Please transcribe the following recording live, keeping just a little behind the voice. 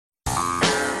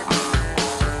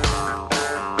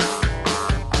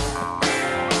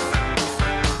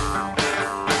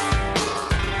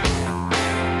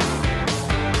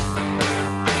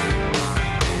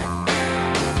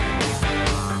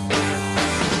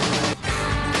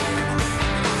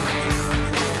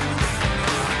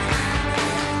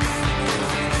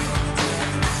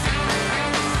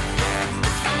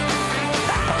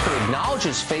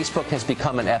Facebook has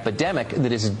become an epidemic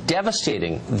that is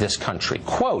devastating this country.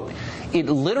 Quote, "It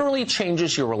literally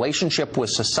changes your relationship with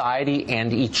society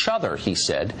and each other," he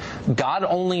said. "God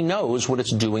only knows what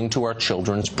it's doing to our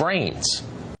children's brains."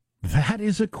 That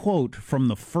is a quote from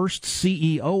the first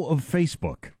CEO of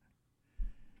Facebook,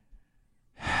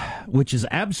 which is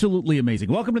absolutely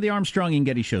amazing. Welcome to the Armstrong and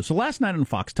Getty Show. So last night on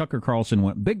Fox, Tucker Carlson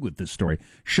went big with this story.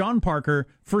 Sean Parker,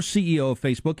 first CEO of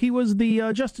Facebook, he was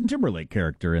the Justin Timberlake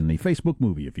character in the Facebook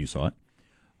movie, if you saw it,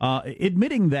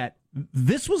 admitting that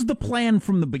this was the plan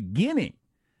from the beginning.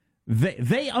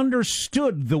 They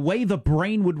understood the way the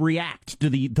brain would react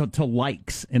to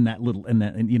likes in that little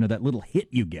that little hit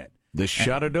you get. The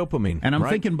shot of dopamine. And I'm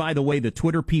thinking, by the way, the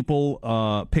Twitter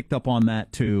people picked up on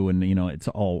that too, and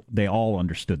they all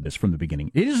understood this from the beginning.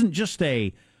 It isn't just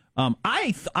a.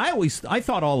 I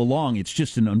thought all along it's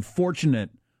just an unfortunate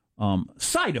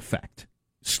side effect.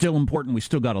 Still important. We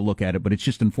still got to look at it, but it's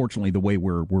just unfortunately the way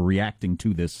we're reacting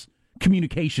to this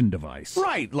communication device.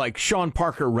 Right, like Sean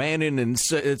Parker ran in and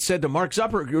said to Mark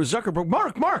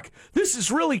Zuckerberg, Mark, this is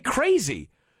really crazy.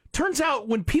 Turns out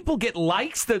when people get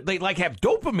likes, that they have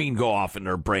dopamine go off in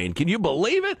their brain. Can you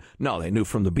believe it? No, they knew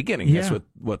from the beginning. Yeah. That's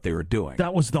what they were doing.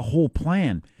 That was the whole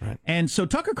plan. Right. And so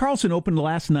Tucker Carlson opened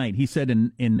last night. He said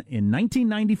in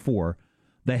 1994,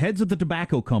 the heads of the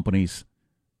tobacco companies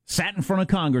sat in front of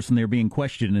Congress and they were being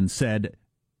questioned and said,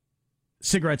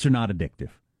 cigarettes are not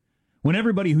addictive. When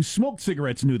everybody who smoked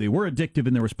cigarettes knew they were addictive,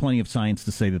 and there was plenty of science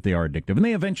to say that they are addictive. And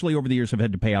they eventually, over the years, have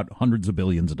had to pay out hundreds of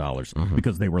billions of dollars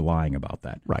because they were lying about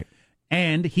that. Right.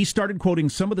 And he started quoting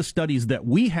some of the studies that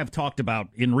we have talked about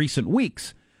in recent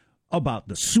weeks about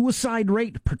the suicide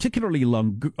rate, particularly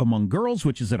among girls,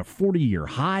 which is at a 40-year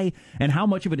high, and how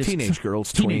much of it is teenage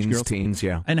girls, teens,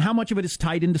 yeah. And how much of it is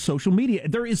tied into social media.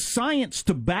 There is science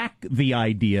to back the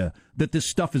idea that this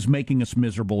stuff is making us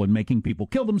miserable and making people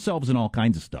kill themselves and all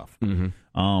kinds of stuff.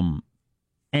 Mm-hmm.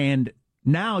 And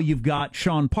now you've got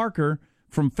Sean Parker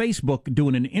from Facebook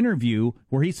doing an interview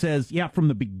where he says, yeah, from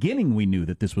the beginning we knew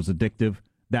that this was addictive.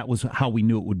 That was how we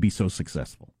knew it would be so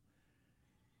successful.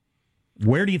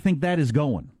 Where do you think that is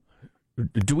going?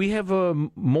 Do we have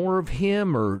more of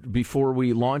him, or before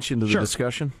we launch into the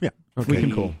discussion? Yeah.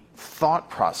 Okay, cool. Thought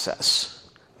process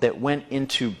that went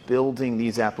into building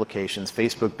these applications,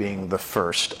 Facebook being the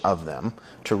first of them,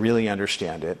 to really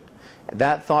understand it.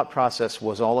 That thought process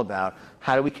was all about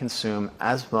how do we consume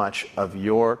as much of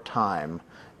your time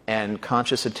and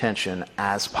conscious attention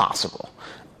as possible.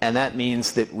 And that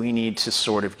means that we need to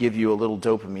sort of give you a little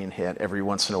dopamine hit every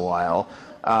once in a while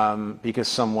because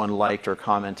someone liked or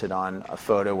commented on a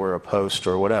photo or a post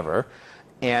or whatever.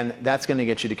 And that's going to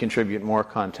get you to contribute more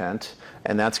content,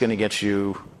 and that's going to get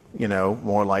you,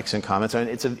 more likes and comments. I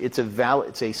mean, it's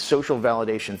a social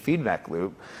validation feedback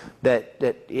loop that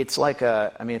it's like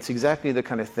it's exactly the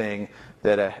kind of thing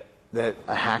that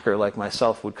a hacker like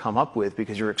myself would come up with,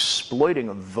 because you're exploiting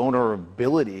a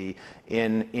vulnerability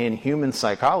in human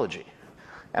psychology.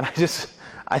 And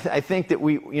I think that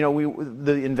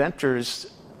the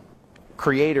inventors,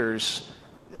 creators,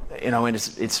 and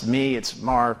it's me, it's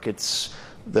Mark, it's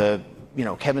the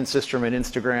Kevin Systrom at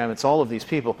Instagram, it's all of these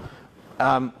people,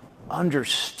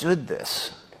 understood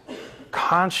this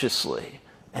consciously,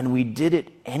 and we did it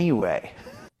anyway.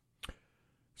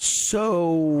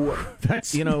 So that's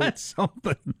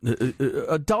something.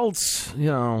 Adults,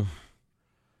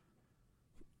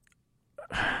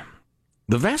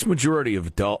 the vast majority of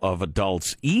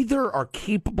adults either are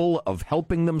capable of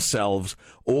helping themselves,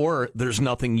 or there's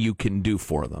nothing you can do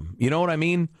for them. You know what I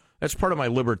mean? That's part of my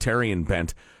libertarian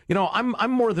bent.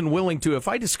 I'm more than willing to, if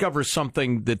I discover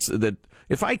something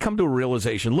if I come to a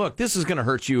realization, look, this is going to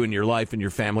hurt you in your life and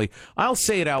your family, I'll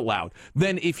say it out loud.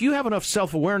 Then if you have enough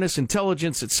self-awareness,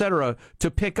 intelligence, etc.,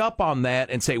 to pick up on that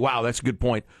and say, wow, that's a good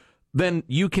point, then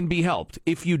you can be helped.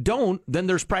 If you don't, then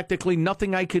there's practically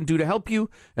nothing I can do to help you,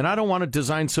 and I don't want to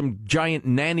design some giant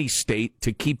nanny state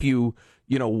to keep you,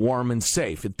 warm and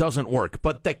safe. It doesn't work.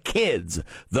 But the kids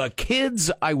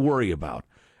I worry about.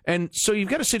 And so you've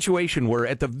got a situation where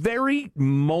at the very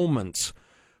moments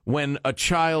when a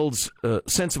child's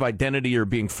sense of identity are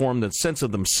being formed, the sense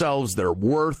of themselves, their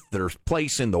worth, their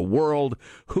place in the world,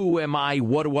 who am I,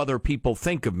 what do other people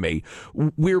think of me,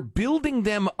 we're building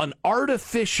them an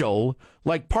artificial,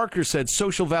 like Parker said,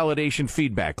 social validation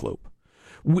feedback loop.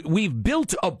 We've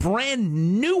built a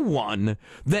brand new one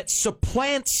that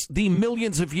supplants the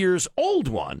millions of years old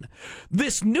one.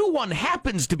 This new one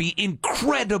happens to be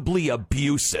incredibly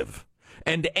abusive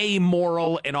and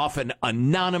amoral and often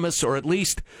anonymous, or at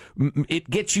least it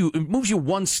moves you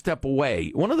one step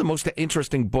away. One of the most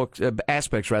interesting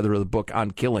aspects of the book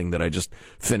on killing that I just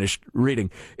finished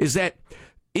reading is that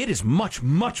it is much,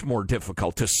 much more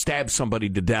difficult to stab somebody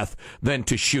to death than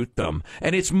to shoot them.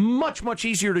 And it's much, much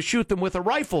easier to shoot them with a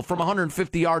rifle from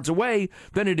 150 yards away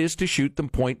than it is to shoot them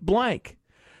point blank.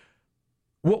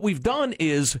 What we've done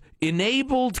is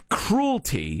enabled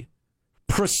cruelty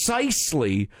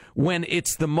precisely when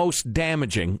it's the most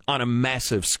damaging on a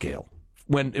massive scale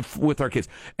with our kids.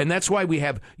 And that's why we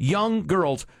have young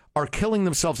girls are killing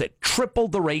themselves at triple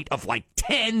the rate of like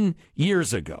 10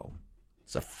 years ago.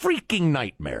 It's a freaking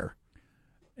nightmare.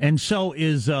 And so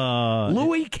is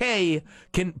Louis K.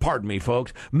 can, pardon me,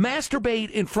 folks,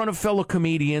 masturbate in front of fellow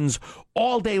comedians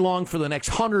all day long for the next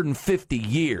 150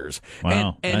 years.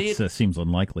 Wow, and that seems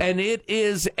unlikely. And it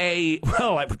is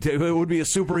it would be a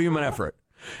superhuman effort.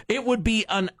 It would be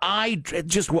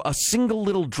just a single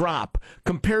little drop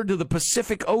compared to the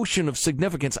Pacific Ocean of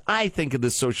significance, I think, of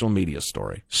this social media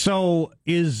story. So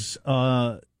is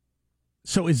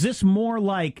this more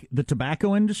like the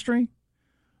tobacco industry,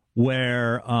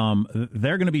 where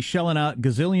they're going to be shelling out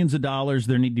gazillions of dollars?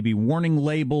 There need to be warning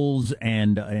labels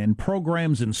and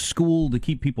programs in school to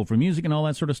keep people from using and all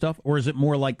that sort of stuff? Or is it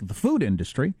more like the food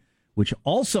industry, which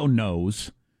also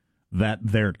knows that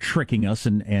they're tricking us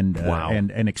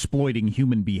and exploiting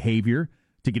human behavior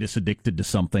to get us addicted to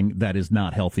something that is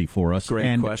not healthy for us?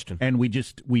 Great question. And we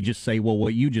just say, well,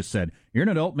 what you just said, you're an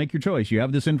adult, make your choice. You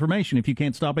have this information. If you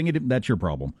can't stop it, that's your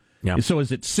problem. Yeah. So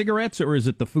is it cigarettes or is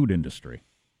it the food industry?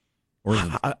 Or is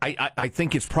it... I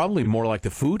think it's probably more like the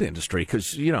food industry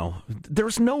because,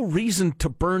 there's no reason to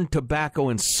burn tobacco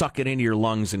and suck it into your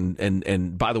lungs.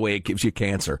 And by the way, it gives you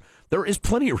cancer. There is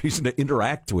plenty of reason to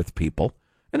interact with people.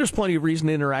 And there's plenty of reason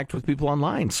to interact with people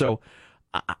online. So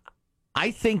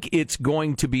I think it's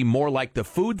going to be more like the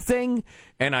food thing.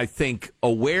 And I think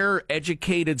aware,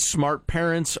 educated, smart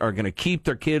parents are going to keep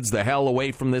their kids the hell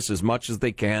away from this as much as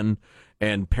they can.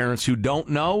 And parents who don't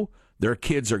know, their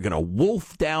kids are going to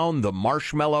wolf down the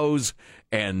marshmallows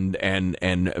and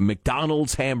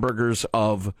McDonald's hamburgers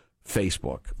of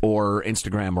Facebook or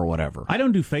Instagram or whatever. I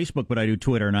don't do Facebook, but I do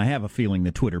Twitter, and I have a feeling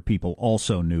the Twitter people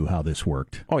also knew how this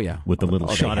worked. Oh, yeah. With the little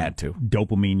shot of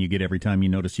dopamine you get every time you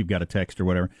notice you've got a text or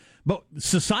whatever. But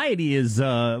society is,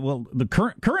 the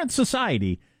current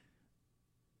society,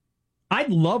 I'd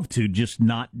love to just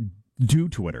not do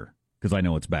Twitter, because I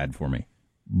know it's bad for me.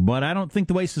 But I don't think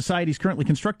the way society's currently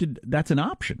constructed, that's an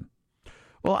option.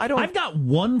 Well, I've got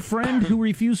one friend who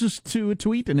refuses to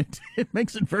tweet, and it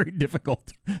makes it very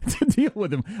difficult to deal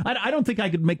with him. I don't think I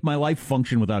could make my life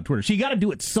function without Twitter. So you got to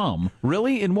do it some.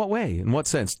 Really? In what way? In what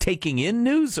sense? Taking in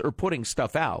news or putting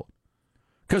stuff out?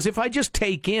 Because if I just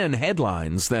take in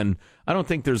headlines, then I don't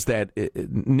think there's that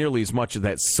nearly as much of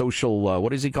that social,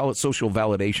 what does he call it? Social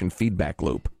validation feedback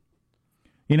loop.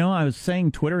 I was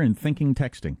saying Twitter and thinking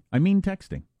texting. I mean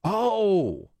texting.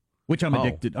 Oh. Which I'm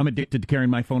addicted. I'm addicted to carrying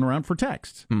my phone around for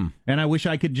texts. And I wish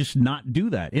I could just not do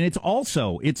that. And it's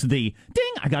the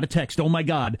ding, I got a text. Oh my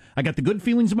God, I got the good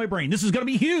feelings in my brain. This is going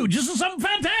to be huge. This is something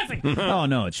fantastic. Oh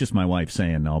no, it's just my wife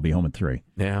saying I'll be home at 3.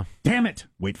 Yeah. Damn it.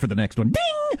 Wait for the next one.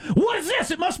 Ding! What is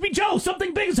this? It must be Joe.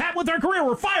 Something big has happened with our career.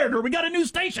 We're fired or we got a new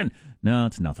station. No,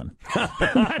 it's nothing.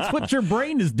 That's what your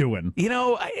brain is doing.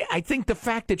 I think the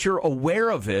fact that you're aware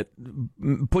of it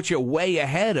puts you way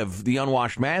ahead of the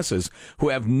unwashed masses who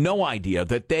have no idea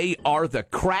that they are the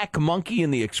crack monkey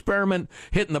in the experiment,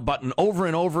 hitting the button over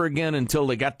and over again until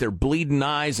they got their bleeding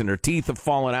eyes and their teeth have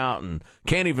fallen out and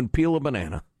can't even peel a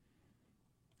banana.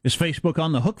 Is Facebook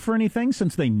on the hook for anything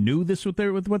since they knew this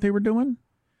with what they were doing?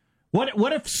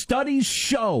 What if studies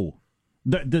show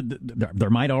there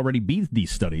might already be these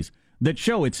studies that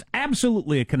show it's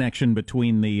absolutely a connection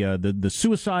between the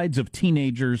suicides of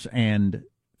teenagers and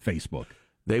Facebook?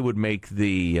 They would make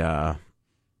the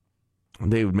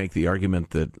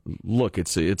argument that, look,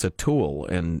 it's a tool,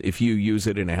 and if you use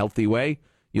it in a healthy way,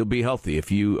 you'll be healthy.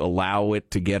 If you allow it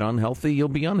to get unhealthy, you'll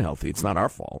be unhealthy. It's not our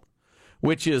fault.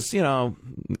 Which is,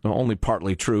 only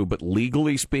partly true, but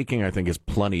legally speaking, I think is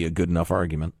plenty a good enough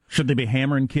argument. Should they be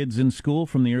hammering kids in school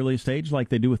from the earliest age like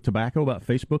they do with tobacco about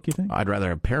Facebook, you think? I'd rather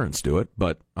have parents do it,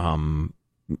 but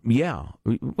yeah.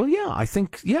 Well, yeah, I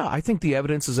think the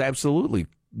evidence is absolutely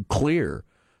clear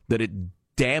that it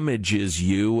damages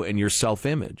you and your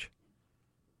self-image.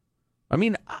 I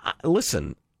mean,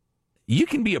 listen, you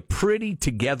can be a pretty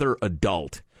together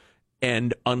adult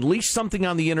and unleash something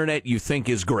on the internet you think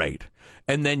is great,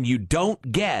 and then you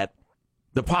don't get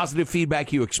the positive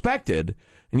feedback you expected,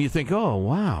 and you think, oh,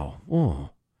 wow,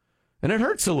 and it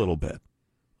hurts a little bit.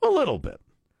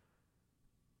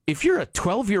 If you're a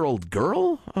 12-year-old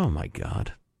girl, oh, my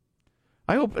God.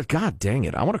 I hope, God dang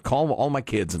it, I want to call all my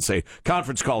kids and say,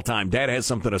 conference call time, Dad has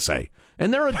something to say.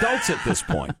 And they're adults at this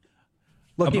point.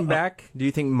 Looking back, do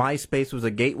you think MySpace was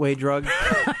a gateway drug?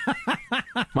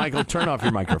 Michael, turn off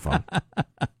your microphone.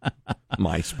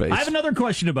 MySpace. I have another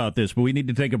question about this, but we need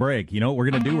to take a break. You know what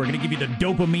we're going to do? We're going to give you the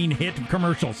dopamine hit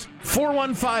commercials.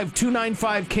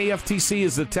 415-295-KFTC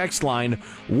is the text line.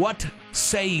 What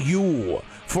say you?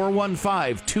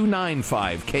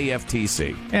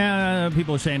 415-295-KFTC.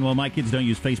 People are saying, well, my kids don't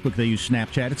use Facebook, they use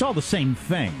Snapchat. It's all the same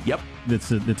thing. Yep. It's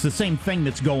the same thing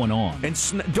that's going on. And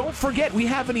don't forget, we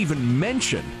haven't even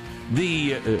mentioned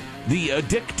the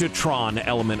Addictatron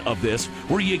element of this,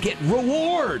 where you get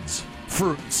rewards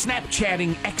for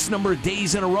Snapchatting X number of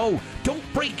days in a row. Don't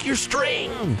break your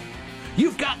string.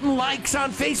 You've gotten likes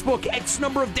on Facebook X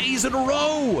number of days in a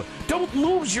row. Don't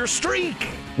lose your streak.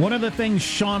 One of the things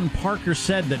Sean Parker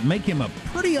said that make him a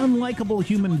pretty unlikable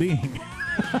human being.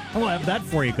 We'll have that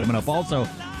for you coming up. Also,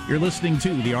 you're listening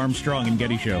to the Armstrong and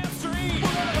Getty Show.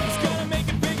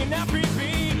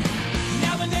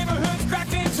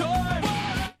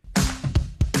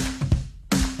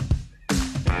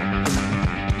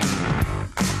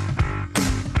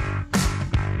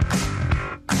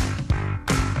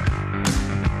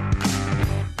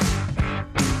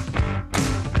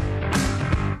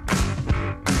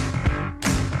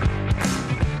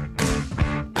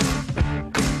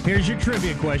 Here's your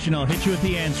trivia question. I'll hit you with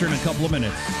the answer in a couple of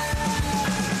minutes.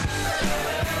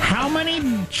 How many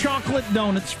chocolate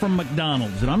donuts from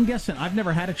McDonald's? And I'm guessing, I've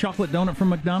never had a chocolate donut from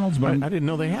McDonald's, but I didn't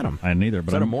know they had them. I didn't either. But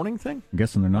Is that a morning thing? I'm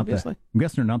guessing they're not. Obviously. I'm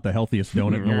guessing they're not the healthiest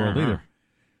donut in the world either.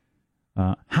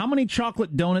 How many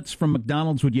chocolate donuts from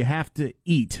McDonald's would you have to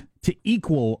eat to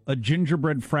equal a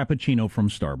gingerbread frappuccino from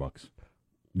Starbucks?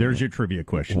 There's your trivia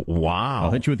question. Wow.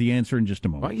 I'll hit you with the answer in just a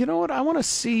moment. Well, you know what? I want to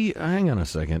see. Hang on a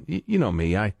second. You know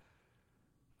me. I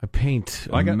paint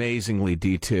amazingly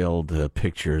detailed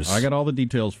pictures. I got all the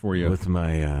details for you with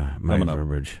my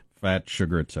verbiage. Fat,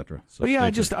 sugar, etc. So yeah,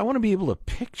 I want to be able to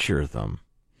picture them.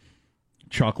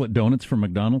 Chocolate donuts from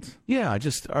McDonald's? Yeah,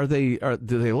 do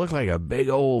they look like a big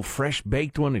old fresh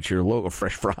baked one at your local,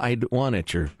 fresh fried one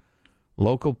at your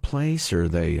local place, or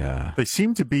they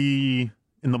seem to be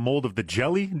in the mold of the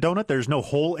jelly donut. There's no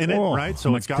hole in it, right? So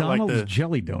McDonald's it's got like the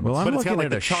jelly donut. Well, I'm but it's looking got like at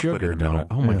the a chocolate sugar in the middle. donut.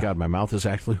 Oh my God, my mouth is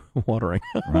actually watering.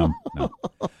 No.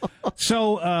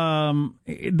 So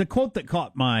the quote that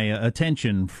caught my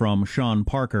attention from Sean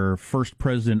Parker, first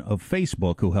president of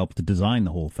Facebook, who helped to design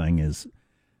the whole thing, is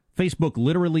Facebook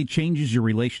literally changes your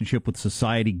relationship with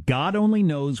society. God only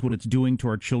knows what it's doing to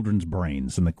our children's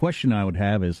brains. And the question I would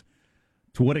have is,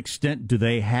 to what extent do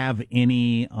they have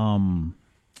any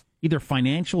either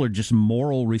financial or just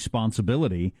moral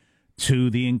responsibility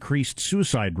to the increased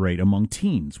suicide rate among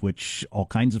teens, which all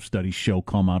kinds of studies show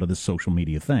come out of this social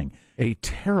media thing? A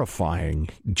terrifying,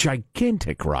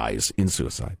 gigantic rise in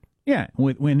suicide. Yeah,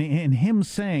 when in him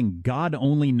saying God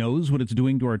only knows what it's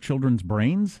doing to our children's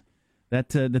brains,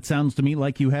 that sounds to me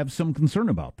like you have some concern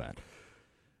about that.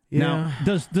 Yeah. Now,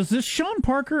 does this Sean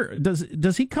Parker,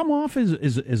 does he come off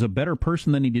as a better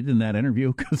person than he did in that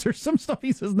interview? Because there's some stuff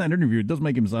he says in that interview. It does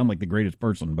make him sound like the greatest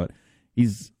person, but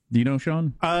do you know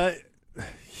Sean?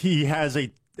 He has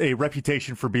a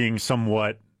reputation for being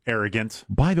somewhat arrogant.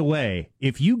 By the way,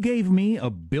 if you gave me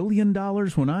 $1 billion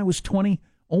when I was 20,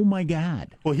 oh my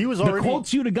God. Well, he was already... The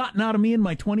quotes you'd have gotten out of me in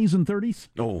my 20s and 30s?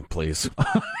 Oh, please.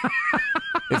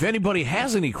 If anybody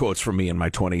has any quotes from me in my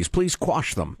 20s, please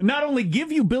quash them. Not only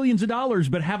give you billions of dollars,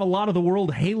 but have a lot of the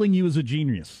world hailing you as a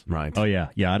genius. Right. Oh, yeah.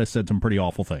 Yeah, I'd have said some pretty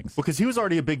awful things. Because he was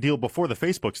already a big deal before the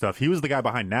Facebook stuff. He was the guy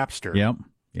behind Napster.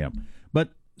 Yep.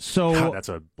 But so... God, that's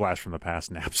a blast from the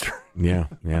past, Napster. Yeah,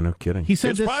 no kidding. He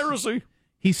said it's piracy.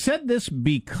 He said this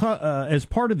because, as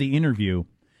part of the interview,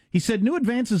 he said, new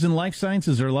advances in life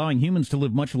sciences are allowing humans to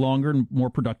live much longer and more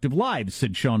productive lives,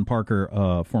 said Sean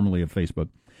Parker, formerly of Facebook.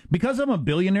 Because I'm a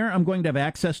billionaire, I'm going to have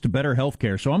access to better health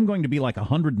care, so I'm going to be like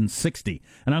 160,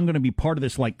 and I'm going to be part of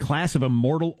this like class of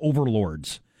immortal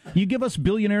overlords. You give us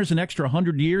billionaires an extra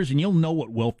 100 years, and you'll know what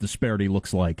wealth disparity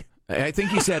looks like. I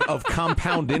think he said of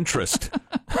compound interest.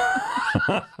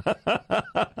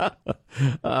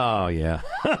 Oh, yeah.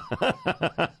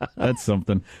 That's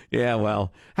something. Yeah,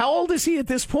 well, how old is he at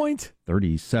this point?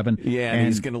 37. Yeah, and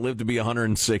he's going to live to be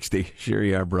 160. Sure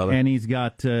you are, brother. And he's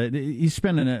got, he's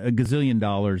spending a gazillion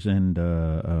dollars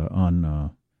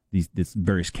on this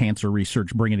various cancer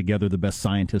research, bringing together the best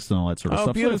scientists and all that sort of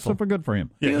stuff. Beautiful. So super good for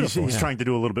him. Yeah, he's trying to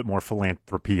do a little bit more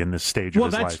philanthropy in this stage of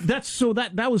his life.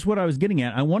 That was what I was getting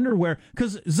at. I wonder where,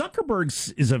 because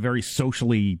Zuckerberg is a very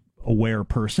socially aware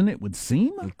person, it would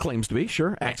seem. Claims to be,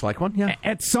 sure. Acts like one, yeah.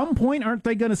 At some point, aren't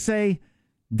they going to say,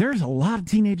 there's a lot of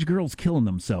teenage girls killing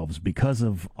themselves because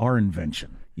of our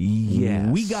invention? Yes.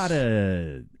 We got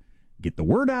to get the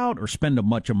word out or spend a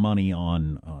bunch of money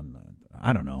on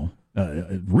I don't know,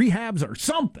 rehabs or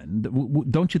something.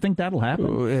 Don't you think that'll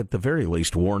happen? At the very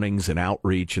least, warnings and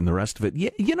outreach and the rest of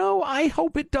it. I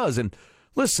hope it does. And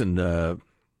listen,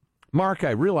 Mark,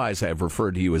 I realize I've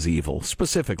referred to you as evil,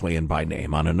 specifically and by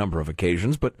name, on a number of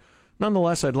occasions, but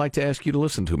nonetheless, I'd like to ask you to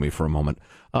listen to me for a moment.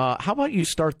 How about you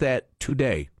start that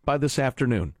today, by this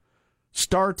afternoon?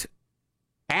 Start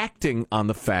acting on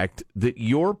the fact that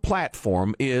your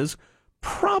platform is,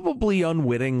 probably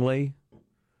unwittingly,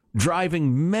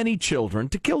 driving many children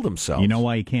to kill themselves. You know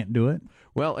why you can't do it?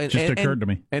 Well, It just occurred to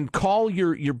me. And call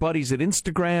your buddies at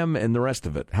Instagram and the rest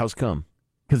of it. How's come?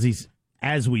 Because he's,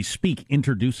 as we speak,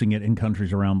 introducing it in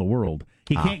countries around the world.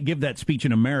 He can't give that speech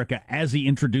in America as he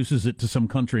introduces it to some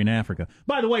country in Africa.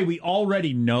 By the way, we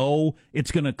already know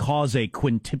it's going to cause a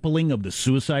quintupling of the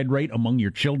suicide rate among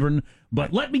your children,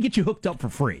 but let me get you hooked up for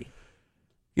free.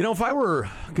 You know, if I were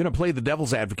going to play the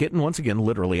devil's advocate, and once again,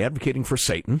 literally advocating for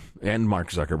Satan and Mark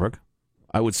Zuckerberg,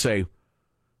 I would say,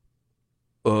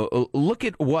 look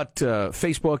at what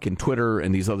Facebook and Twitter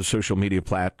and these other social media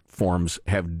platforms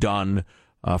have done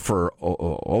for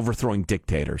overthrowing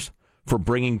dictators, for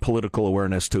bringing political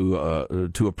awareness to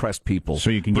oppressed people, so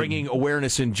you can bringing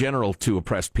awareness in general to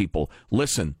oppressed people.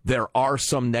 Listen, there are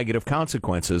some negative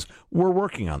consequences. We're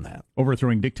working on that.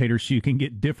 Overthrowing dictators so you can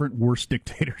get different, worse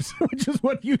dictators, which is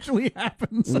what usually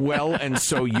happens. Well, and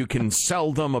so you can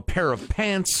sell them a pair of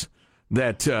pants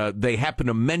that they happen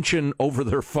to mention over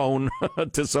their phone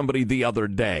to somebody the other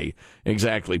day.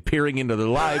 Exactly. Peering into their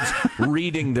lives,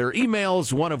 reading their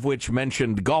emails, one of which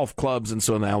mentioned golf clubs, and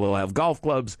so now they'll have golf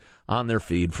clubs on their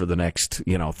feed for the next,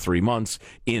 3 months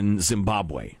in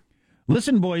Zimbabwe.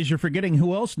 Listen, boys, you're forgetting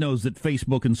who else knows that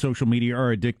Facebook and social media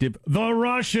are addictive. The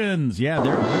Russians! Yeah,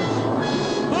 they're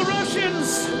the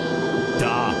Russians!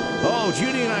 Duh. Oh,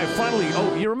 Judy and I finally...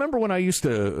 Oh, you remember when I used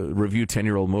to review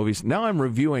 10-year-old movies? Now I'm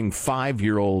reviewing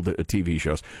 5-year-old TV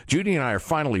shows. Judy and I are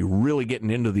finally really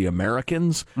getting into The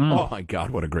Americans. Oh, my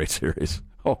God, what a great series.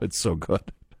 Oh, it's so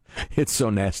good. It's so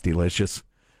nasty-licious.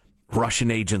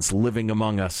 Russian agents living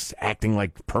among us, acting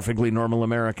like perfectly normal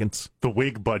Americans. The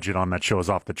wig budget on that show is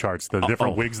off the charts. The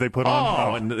different wigs they put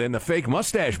on. Oh, and the fake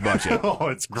mustache budget. Oh,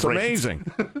 it's great. It's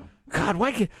amazing.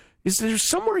 God, is there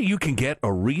somewhere you can get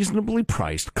a reasonably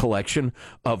priced collection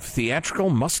of theatrical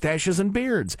mustaches and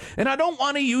beards? And I don't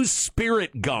want to use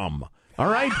spirit gum, all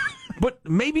right? But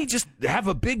maybe just have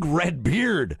a big red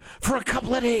beard for a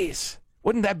couple of days.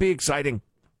 Wouldn't that be exciting?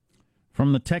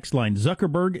 From the text line,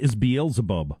 Zuckerberg is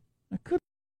Beelzebub.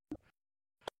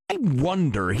 I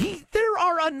wonder. There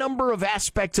are a number of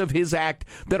aspects of his act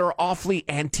that are awfully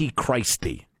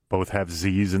anti-Christy. Both have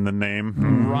Z's in the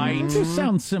name. Right. They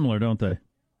sound similar, don't they?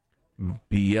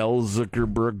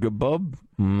 Beelzebub.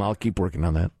 I'll keep working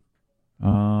on that.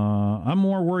 I'm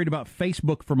more worried about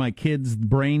Facebook for my kids'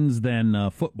 brains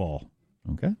than football.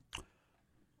 Okay.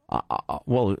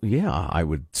 Well, yeah, I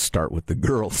would start with the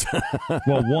girls.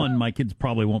 Well, one, my kids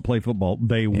probably won't play football.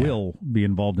 They will be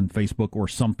involved in Facebook or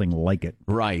something like it.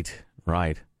 Right.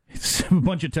 It's a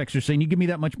bunch of texters saying, you give me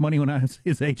that much money when I was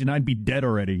his age and I'd be dead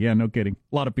already. Yeah, no kidding.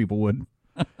 A lot of people would.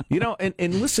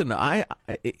 And listen,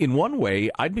 in one way,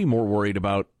 I'd be more worried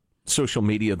about social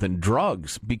media than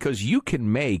drugs, because you can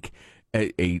make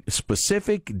a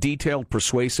specific, detailed,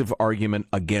 persuasive argument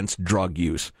against drug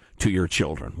use to your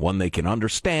children, one they can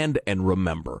understand and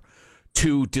remember.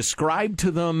 To describe to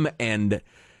them and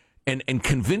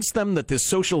convince them that this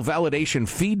social validation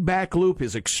feedback loop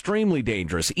is extremely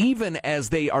dangerous, even as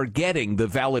they are getting the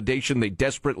validation they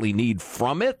desperately need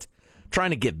from it,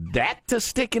 trying to get that to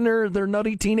stick in their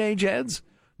nutty teenage heads.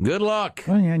 Good luck.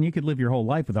 Well, yeah, and you could live your whole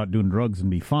life without doing drugs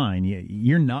and be fine.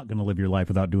 You're not going to live your life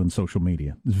without doing social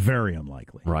media. It's very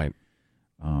unlikely. Right.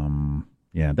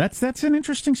 Yeah, that's an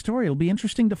interesting story. It'll be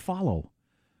interesting to follow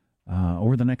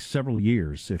over the next several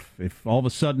years. If all of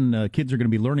a sudden kids are going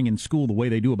to be learning in school the way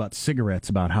they do about cigarettes,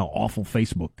 about how awful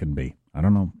Facebook can be. I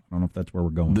don't know if that's where we're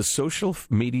going. The social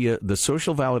media, the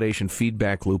social validation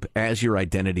feedback loop as your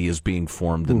identity is being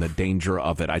formed, and the danger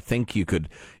of it. I think you could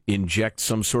inject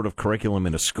some sort of curriculum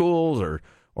into schools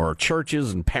or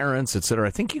churches and parents, etc.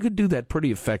 I think you could do that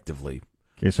pretty effectively.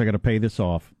 Okay, so I got to pay this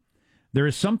off. There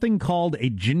is something called a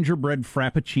gingerbread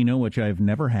frappuccino, which I've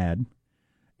never had.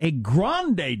 A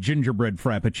grande gingerbread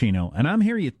frappuccino. And I'm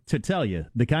here to tell you,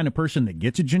 the kind of person that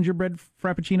gets a gingerbread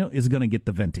frappuccino is going to get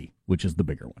the venti, which is the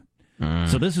bigger one.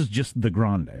 So this is just the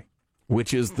grande.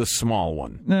 Which is the small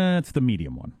one? It's the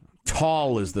medium one.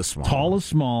 Tall is the small Tall one. is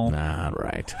small.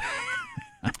 Right.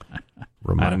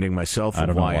 Reminding myself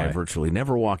of why I virtually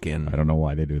never walk in. I don't know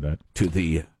why they do that. To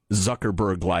the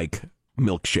Zuckerberg-like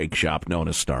milkshake shop known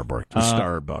as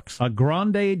Starbucks. A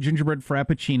grande gingerbread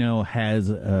frappuccino has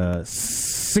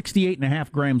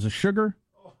 68.5 grams of sugar.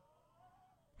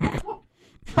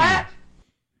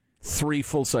 3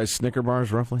 full-size Snicker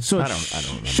bars, roughly. So I don't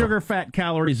remember. Sugar, fat,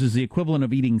 calories is the equivalent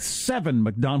of eating 7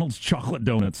 McDonald's chocolate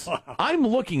donuts. I'm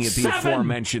looking at the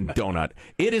aforementioned donut.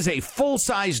 It is a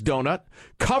full-size donut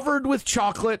covered with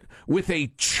chocolate with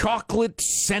a chocolate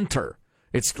center.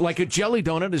 It's like a jelly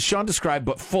donut, as Sean described,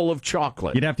 but full of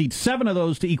chocolate. You'd have to eat 7 of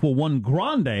those to equal 1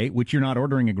 grande, which you're not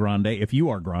ordering a grande if you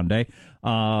are grande,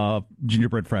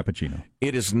 gingerbread frappuccino.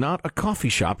 It is not a coffee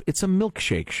shop. It's a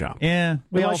milkshake shop. Yeah.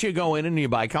 Unless you go in and you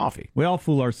buy coffee. We all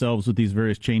fool ourselves with these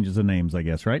various changes of names, I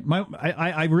guess, right?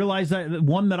 I realize that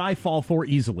one that I fall for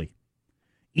easily.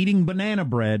 Eating banana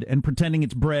bread and pretending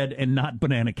it's bread and not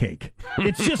banana cake.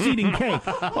 It's just eating cake.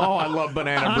 Oh, I love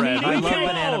banana bread. I love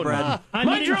banana bread.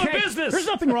 Mind your own business. There's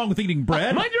nothing wrong with eating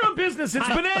bread. Mind your own business. It's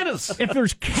bananas. If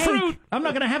there's cake, Fruit. I'm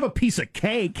not going to have a piece of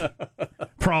cake.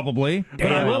 Probably.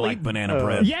 But I will eat eat banana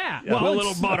bread. Yeah. With a little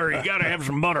it's- butter. You got to have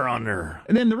some butter on there.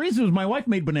 And then the reason was my wife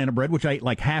made banana bread, which I ate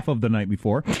like half of the night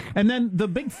before. And then the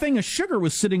big thing of sugar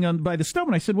was sitting on by the stove.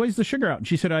 And I said, "Where's the sugar out?" And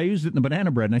she said, "I used it in the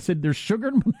banana bread." And I said, "There's sugar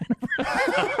in banana bread?"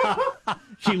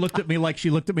 She looked at me like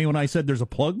she looked at me when I said, "There's a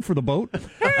plug for the boat."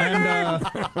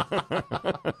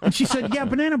 And she said, "Yeah,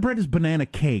 banana bread is banana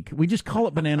cake. We just call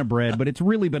it banana bread, but it's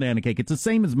really banana cake. It's the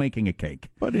same as making a cake."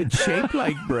 But it's shaped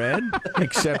like bread,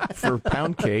 except for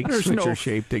pound cakes, which are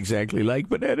shaped exactly like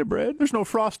banana bread. There's no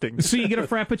frosting. So you get a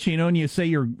frappuccino and you say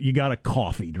you got a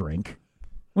coffee drink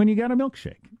when you got a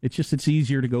milkshake. It's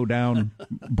easier to go down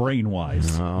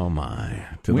brain-wise. Oh, my.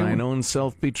 To We- thine own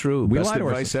self be true. we Best lie to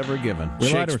advice ever given.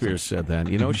 We lie to Shakespeare ourselves. said that.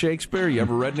 You know Shakespeare? You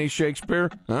ever read any Shakespeare?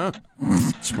 Huh?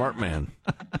 Smart man.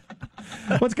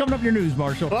 What's coming up in your news,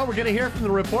 Marshall? Well, we're going to hear from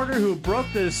the reporter who broke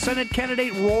the Senate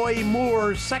candidate Roy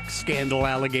Moore's sex scandal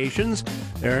allegations.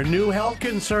 There are new health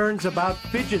concerns about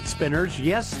fidget spinners.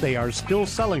 Yes, they are still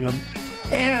selling them.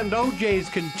 And OJ's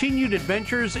continued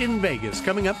adventures in Vegas.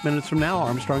 Coming up minutes from now,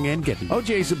 Armstrong and Getty.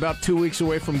 OJ's about 2 weeks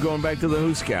away from going back to the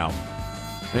Hooskow.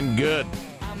 And good.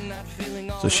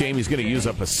 It's a shame he's going to use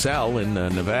up a cell in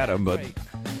Nevada, but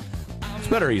it's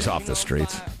better he's off the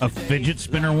streets. A fidget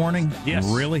spinner warning? Yes.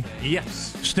 Really?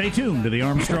 Yes. Stay tuned to the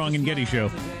Armstrong and Getty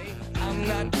Show. I'm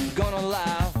not gonna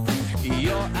lie,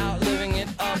 you're out living it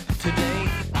up today.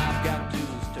 I've got dues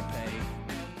to pay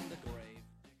in the grave.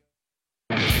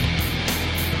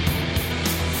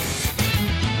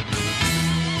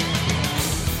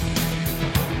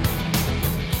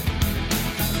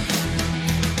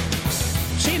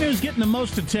 See who's getting the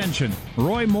most attention,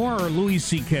 Roy Moore or Louis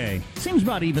C.K.? Seems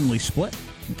about evenly split.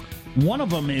 One of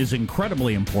them is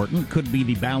incredibly important, could be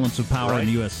the balance of power in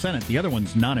the U.S. Senate. The other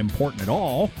one's not important at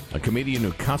all. A comedian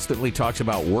who constantly talks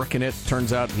about working it,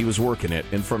 turns out he was working it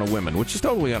in front of women, which is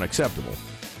totally unacceptable.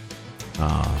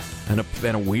 And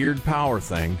a weird power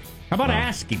thing. How about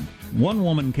asking? One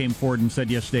woman came forward and said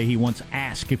yesterday he once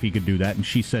asked if he could do that, and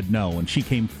she said no, and she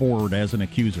came forward as an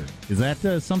accuser. Is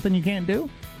that something you can't do?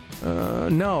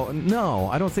 No,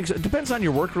 I don't think so. It depends on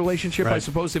your work relationship, I Right.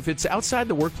 suppose. If it's outside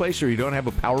the workplace or you don't have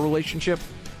a power relationship,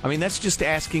 I mean, that's just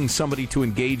asking somebody to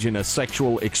engage in a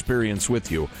sexual experience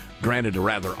with you. Granted, a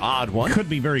rather odd one. Could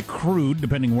be very crude,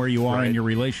 depending where you are in your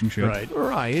relationship.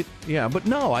 Right, yeah, but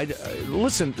no,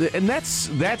 listen, and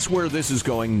that's where this is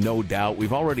going, no doubt.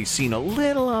 We've already seen a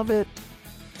little of it.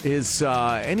 Is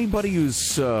anybody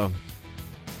who's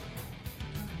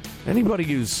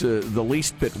the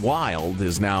least bit wild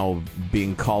is now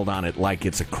being called on it like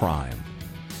it's a crime.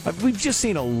 We've just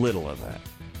seen a little of that.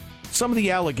 Some of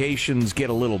the allegations get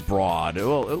a little broad,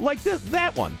 well, like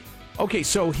that one. Okay,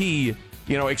 so he,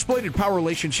 exploited power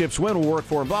relationships, women will work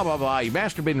for him, blah, blah, blah. He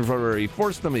masturbated for her, he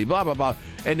forced them, he blah, blah, blah.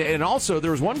 And also,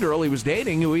 there was one girl he was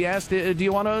dating who he asked, do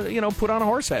you want to, put on a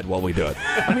horse head while we do it?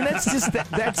 I mean, that's just,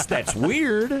 that's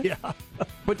weird. Yeah.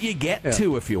 But you get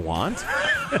to if you want.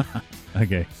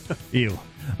 Okay. Ew.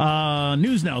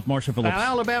 News now with Marshall Phillips. Now,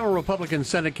 Alabama Republican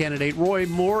Senate candidate Roy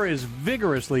Moore is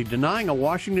vigorously denying a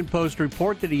Washington Post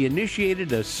report that he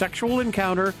initiated a sexual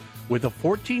encounter with a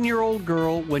 14-year-old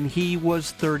girl when he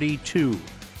was 32.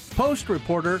 Post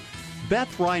reporter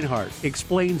Beth Reinhardt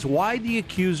explains why the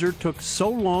accuser took so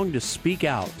long to speak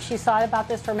out. She's thought about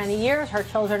this for many years. Her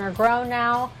children are grown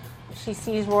now. She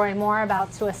sees Roy Moore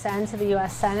about to ascend to the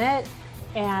U.S. Senate,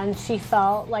 and she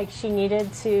felt like she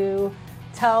needed to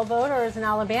tell voters in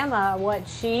Alabama what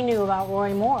she knew about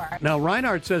Roy Moore. Now,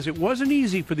 Reinhardt says it wasn't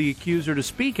easy for the accuser to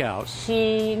speak out.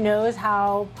 She knows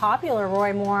how popular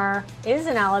Roy Moore is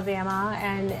in Alabama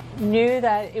and knew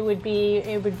that it would be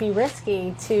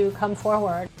risky to come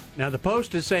forward. Now, the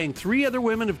Post is saying 3 other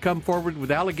women have come forward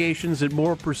with allegations that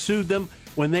Moore pursued them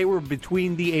when they were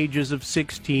between the ages of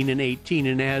 16 and 18.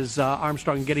 And as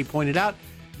Armstrong and Getty pointed out,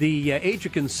 the age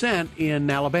of consent in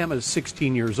Alabama is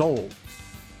 16 years old.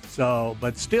 So,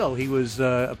 but still, he was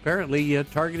apparently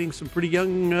targeting some pretty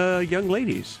young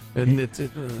ladies. And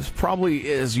it's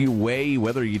probably, as you weigh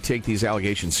whether you take these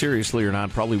allegations seriously or not,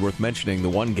 probably worth mentioning the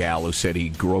one gal who said he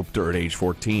groped her at age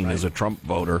 14 as a Trump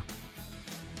voter.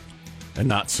 And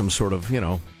not some sort of,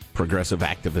 progressive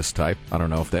activist type. I don't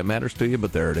know if that matters to you,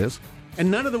 but there it is. And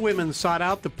none of the women sought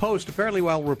out the Post. Apparently,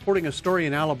 while reporting a story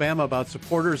in Alabama about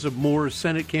supporters of Moore's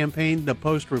Senate campaign, the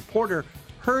Post reporter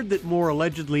heard that Moore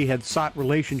allegedly had sought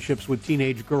relationships with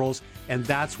teenage girls, and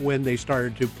that's when they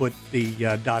started to put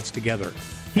the dots together.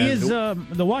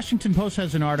 The Washington Post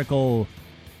has an article,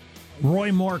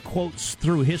 Roy Moore quotes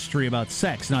through history about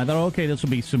sex. And I thought, okay, this will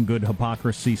be some good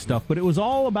hypocrisy stuff. But it was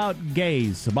all about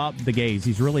gays, about the gays.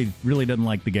 He's really doesn't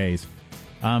like the gays.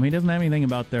 He doesn't have anything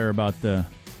about the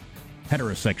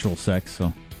heterosexual sex,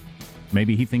 so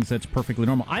maybe he thinks that's perfectly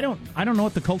normal. I don't know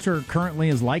what the culture currently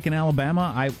is like in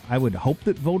Alabama. I would hope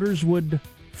that voters would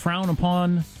frown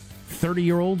upon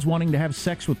 30-year-olds wanting to have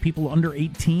sex with people under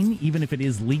 18, even if it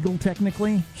is legal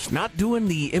technically. It's not doing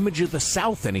the image of the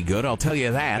South any good, I'll tell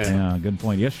you that. Yeah, good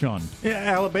point. Yes, Sean. Yeah,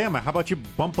 Alabama, how about you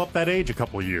bump up that age a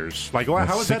couple of years? Like,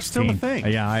 how is that still a thing?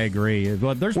 Yeah, I agree.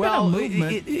 Well, there's been a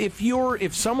movement.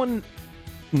 If someone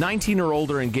 19 or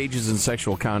older engages in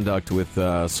sexual conduct with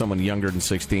someone younger than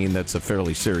 16, that's a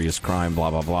fairly serious crime, blah,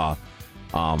 blah,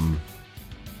 blah.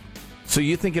 So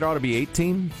you think it ought to be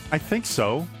 18? I think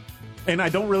so. And I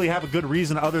don't really have a good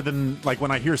reason other than, like,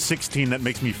 when I hear 16, that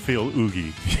makes me feel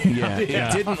oogie. Yeah,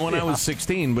 it didn't when I was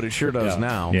 16, but it sure does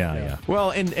now. Yeah.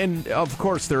 Well, and of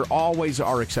course, there always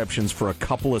are exceptions for a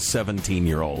couple of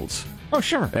 17-year-olds. Oh,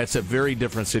 sure. That's a very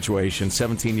different situation.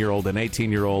 17-year-old and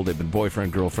 18-year-old, they've been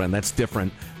boyfriend, girlfriend. That's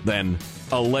different than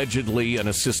allegedly an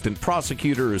assistant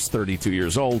prosecutor is 32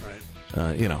 years old,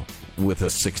 with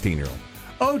a 16-year-old.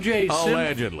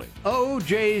 Allegedly.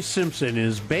 O.J. Simpson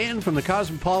is banned from the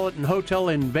Cosmopolitan Hotel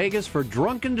in Vegas for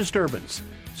drunken disturbance.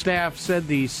 Staff said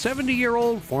the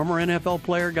 70-year-old former NFL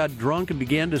player got drunk and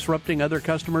began disrupting other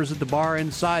customers at the bar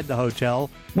inside the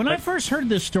hotel. When I first heard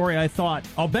this story, I thought,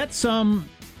 I'll bet some...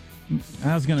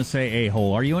 I was going to say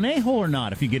a-hole. Are you an a-hole or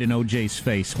not if you get in O.J.'s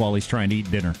face while he's trying to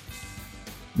eat dinner?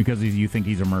 Because you think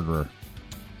he's a murderer.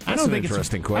 That's an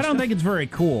interesting question. I don't think it's very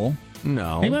cool.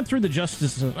 No. He went through the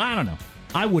justice... I don't know.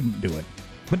 I wouldn't do it.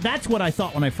 But that's what I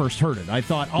thought when I first heard it. I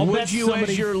thought, would you,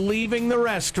 as you're leaving the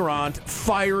restaurant,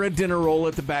 fire a dinner roll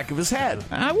at the back of his head?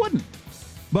 I wouldn't.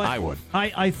 But I would.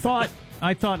 I thought,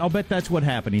 I'll bet that's what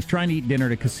happened. He's trying to eat dinner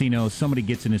at a casino. Somebody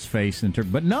gets in his face.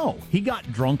 But no, he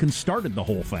got drunk and started the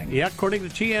whole thing. Yeah, according to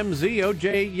TMZ,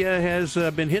 O.J. has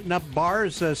been hitting up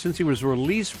bars since he was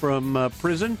released from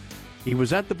prison. He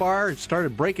was at the bar and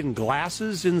started breaking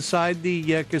glasses inside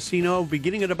the casino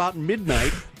beginning at about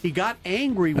midnight. He got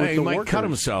angry with the workers. He might cut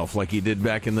himself like he did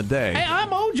back in the day. Hey, I'm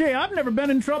OJ. I've never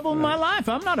been in trouble in my life.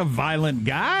 I'm not a violent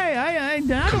guy. I don't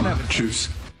have a juice.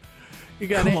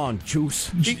 Come on,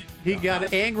 juice. He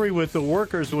got angry with the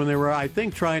workers when they were, I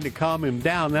think, trying to calm him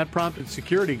down. That prompted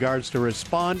security guards to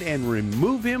respond and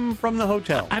remove him from the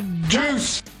hotel.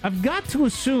 I've got to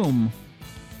assume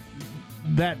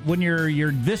that when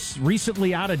you're this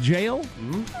recently out of jail,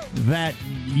 that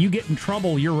you get in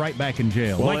trouble, you're right back in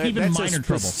jail. Well, like even that's minor a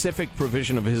specific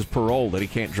provision of his parole that he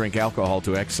can't drink alcohol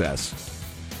to excess.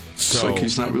 It's like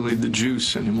he's not really the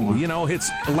juice anymore. It's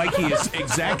like he is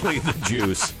exactly the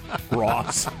juice.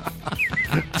 Ross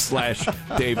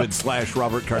 / David /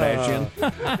 Robert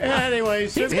Kardashian.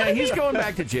 Anyways, he's going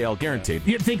back to jail, guaranteed.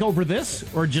 You think over this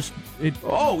or just it?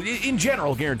 Oh, in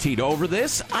general, guaranteed. Over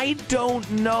this, I don't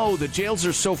know. The jails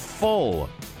are so full.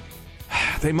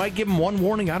 They might give him one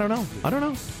warning. I don't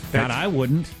know. God, I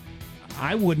wouldn't.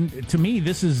 To me,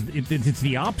 this is it's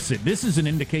the opposite. This is an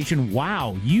indication.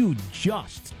 Wow, you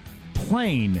just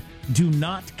plain do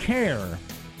not care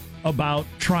about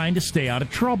trying to stay out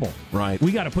of trouble. Right.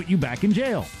 We got to put you back in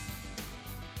jail.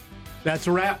 That's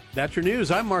a wrap. That's your news.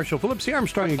 I'm Marshall Phillips, the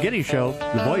Armstrong and Getty Show,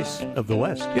 the voice of the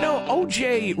West.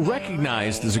 O.J.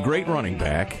 recognized as a great running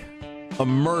back, a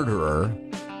murderer,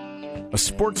 a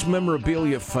sports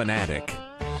memorabilia fanatic.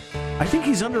 I think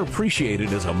he's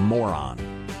underappreciated as a moron.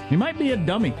 He might be a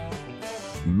dummy.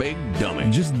 Big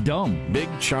dummy. Just dumb. Big,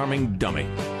 charming dummy.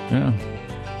 Yeah.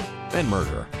 And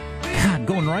murderer. God,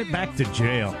 going right back to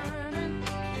jail.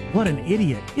 What an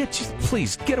idiot. Yeah, just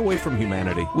please, get away from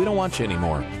humanity. We don't want you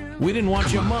anymore. We didn't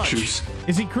want you much.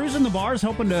 Is he cruising the bars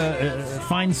hoping to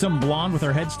find some blonde with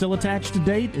her head still attached to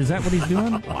date? Is that what he's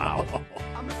doing? Wow.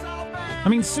 I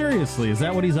mean, seriously, is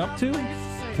that what he's up to?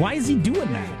 Why is he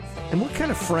doing that? And what kind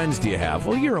of friends do you have?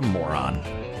 Well, you're a moron.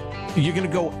 You're going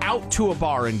to go out to a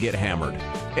bar and get hammered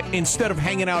instead of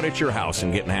hanging out at your house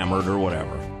and getting hammered or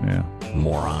whatever. Yeah.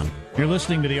 Moron. You're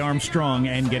listening to the Armstrong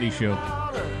and Getty Show.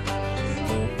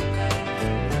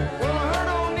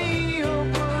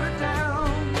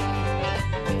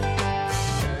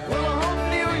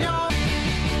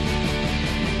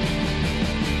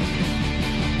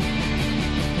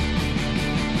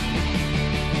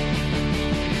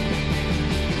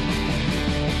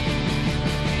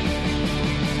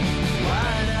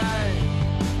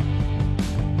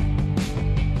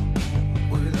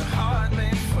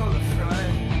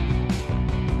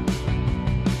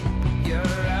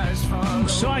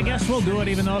 So I guess we'll do it,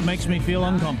 even though it makes me feel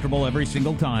uncomfortable every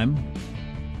single time.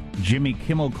 Jimmy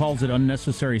Kimmel calls it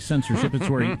unnecessary censorship. It's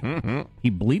where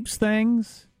he bleeps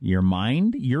things. Your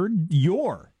mind, your.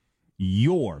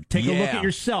 Take a look at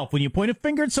yourself. When you point a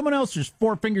finger at someone else, there's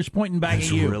 4 fingers pointing back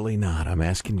at you. It's really not. I'm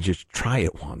asking you just try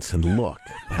it once and look.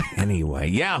 But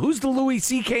anyway, who's the Louis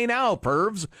C.K. now,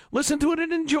 pervs? Listen to it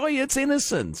and enjoy its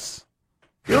innocence.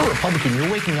 You're a Republican.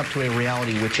 You're waking up to a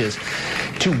reality, which is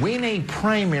to win a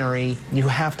primary, you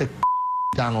have to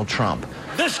Donald Trump.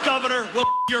 This governor will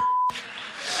your.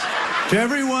 To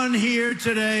everyone here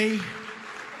today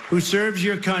who serves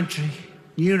your country,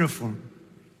 uniform,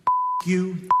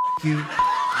 you. You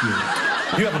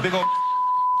have a big old.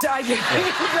 That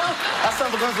son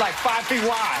of a gun's like 5 feet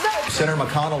wide. No. Senator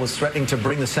McConnell was threatening to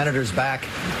bring the senators back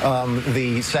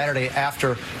the Saturday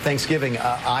after Thanksgiving.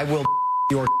 I will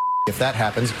your if that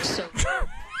happens.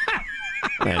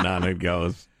 And on it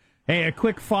goes. Hey, a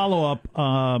quick follow-up.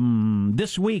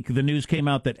 This week, the news came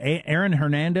out that Aaron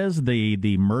Hernandez,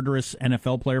 the murderous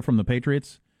NFL player from the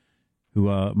Patriots,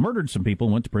 who murdered some people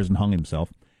and went to prison, hung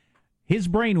himself, his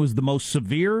brain was the most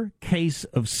severe case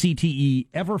of CTE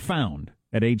ever found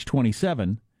at age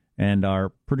 27. And our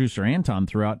producer Anton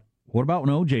threw out, what about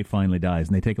when OJ finally dies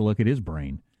and they take a look at his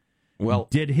brain? Well,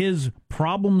 did his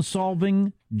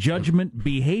problem-solving, judgment,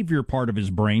 behavior part of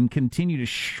his brain continue to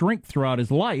shrink throughout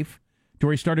his life to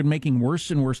where he started making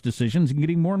worse and worse decisions and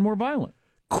getting more and more violent?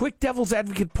 Quick devil's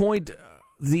advocate point.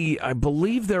 I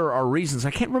believe there are reasons,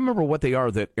 I can't remember what they are,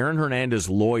 that Aaron Hernandez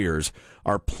lawyers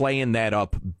are playing that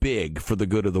up big for the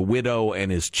good of the widow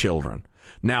and his children.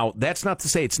 Now, that's not to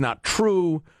say it's not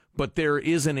true, but there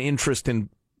is an interest in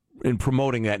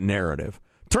promoting that narrative.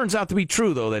 Turns out to be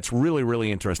true, though. That's really,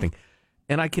 really interesting.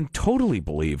 And I can totally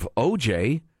believe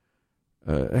OJ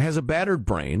has a battered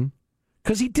brain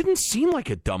because he didn't seem like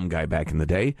a dumb guy back in the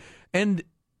day. And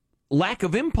lack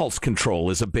of impulse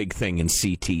control is a big thing in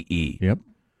CTE. Yep.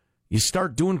 You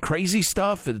start doing crazy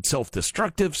stuff and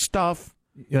self-destructive stuff.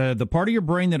 The part of your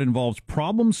brain that involves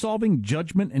problem-solving,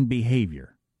 judgment, and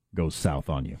behavior goes south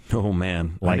on you. Oh,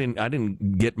 man. I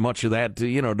didn't get much of that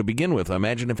to begin with.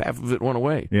 Imagine if half of it went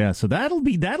away. Yeah, so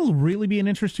that'll really be an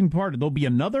interesting part. There'll be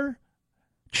another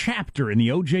chapter in the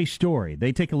OJ story.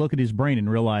 They take a look at his brain and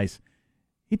realize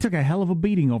he took a hell of a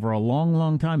beating over a long,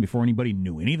 long time before anybody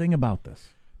knew anything about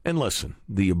this. And listen,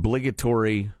 the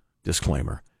obligatory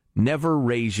disclaimer. Never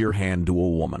raise your hand to a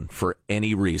woman for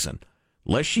any reason,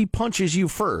 unless she punches you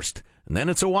first, and then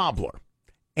it's a wobbler.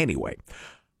 Anyway,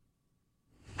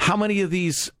 how many of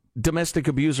these domestic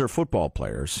abuser football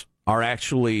players are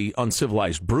actually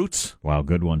uncivilized brutes? Wow,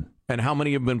 good one. And how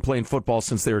many have been playing football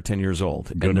since they were 10 years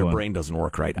old and their brain doesn't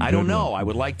work right? I don't know. I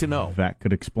would like to know. That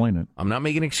could explain it. I'm not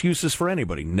making excuses for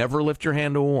anybody. Never lift your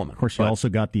hand to a woman. Of course, you also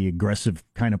got the aggressive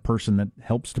kind of person that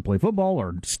helps to play football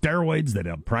or steroids that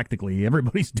practically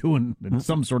everybody's doing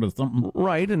some sort of something.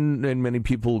 Right, and many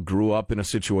people grew up in a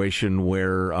situation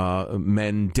where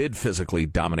men did physically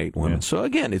dominate women. Yeah. So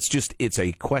again, it's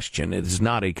a question. It is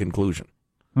not a conclusion.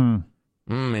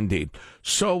 Indeed.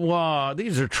 So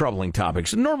these are troubling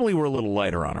topics. Normally we're a little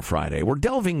lighter on a Friday. We're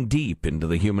delving deep into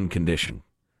the human condition.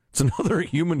 It's another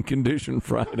Human Condition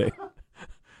Friday.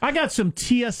 I got some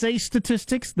TSA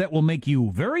statistics that will make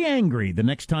you very angry the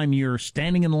next time you're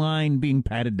standing in line being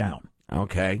patted down.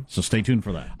 Okay. So stay tuned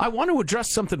for that. I want to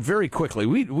address something very quickly.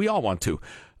 We all want to.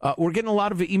 We're getting a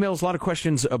lot of emails, a lot of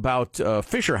questions about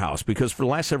Fisher House, because for the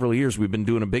last several years we've been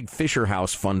doing a big Fisher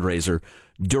House fundraiser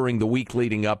during the week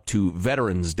leading up to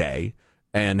Veterans Day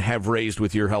and have raised,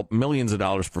 with your help, millions of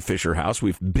dollars for Fisher House.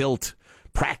 We've built,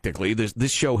 practically,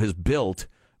 this show has built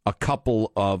a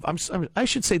couple of, I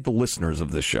should say the listeners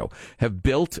of this show, have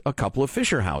built a couple of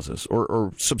Fisher Houses,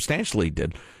 or substantially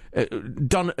did,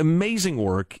 done amazing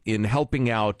work in helping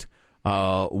out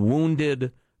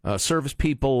wounded service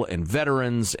people and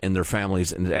veterans and their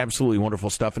families, and absolutely wonderful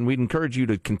stuff. And we'd encourage you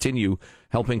to continue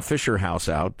helping Fisher House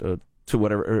out. to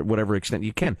whatever extent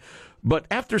you can. But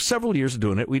after several years of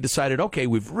doing it, we decided, okay,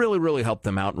 we've really, really helped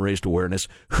them out and raised awareness.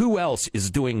 Who else is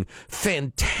doing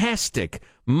fantastic,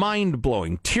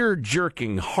 mind-blowing,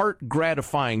 tear-jerking,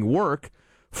 heart-gratifying work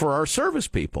for our service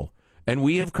people? And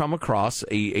we have come across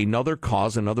another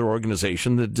cause, another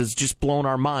organization that has just blown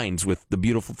our minds with the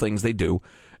beautiful things they do.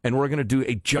 And we're going to do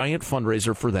a giant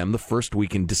fundraiser for them the first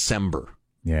week in December.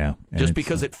 Yeah. Just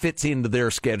because it fits into their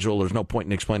schedule, there's no point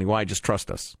in explaining why. Just trust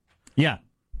us. Yeah.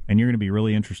 And you're going to be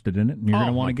really interested in it, and you're going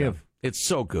to want to give. It's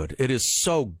so good. It is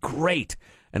so great.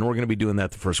 And we're going to be doing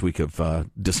that the first week of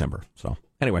December. So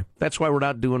anyway, that's why we're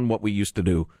not doing what we used to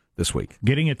do this week.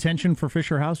 Getting attention for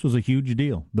Fisher House was a huge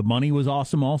deal. The money was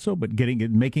awesome also, but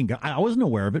I wasn't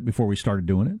aware of it before we started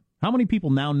doing it. How many people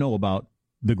now know about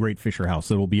the great Fisher House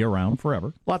that will be around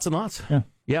forever? Lots and lots. Yeah.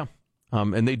 Yeah.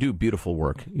 And they do beautiful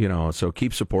work, so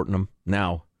keep supporting them.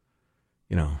 Now,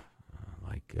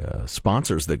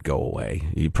 sponsors that go away,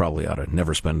 you probably ought to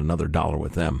never spend another dollar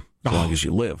with them as long as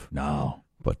you live. No.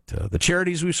 But the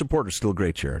charities we support are still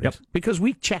great charities. Yep. Because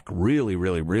we check really,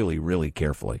 really, really, really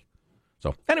carefully.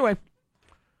 So, anyway,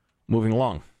 moving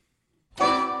along.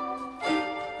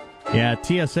 Yeah,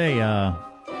 TSA,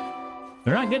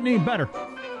 they're not getting any better.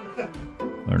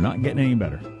 They're not getting any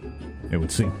better, it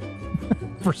would seem.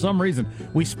 For some reason,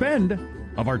 we spend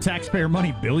of our taxpayer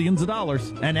money billions of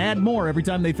dollars and add more every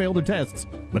time they fail their tests,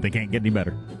 but they can't get any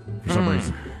better for some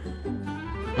reason.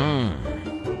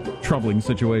 Troubling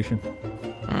situation.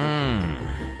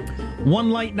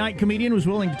 One late night comedian was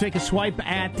willing to take a swipe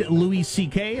at Louis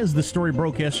C.K. as the story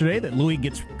broke yesterday that Louis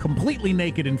gets completely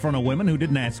naked in front of women who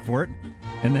didn't ask for it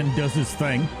and then does his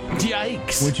thing.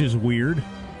 Yikes. Which is weird.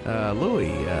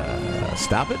 Louis,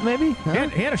 stop it maybe? Huh?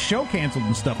 He had a show canceled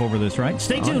and stuff over this, right?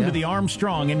 Stay tuned to the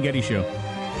Armstrong and Getty Show.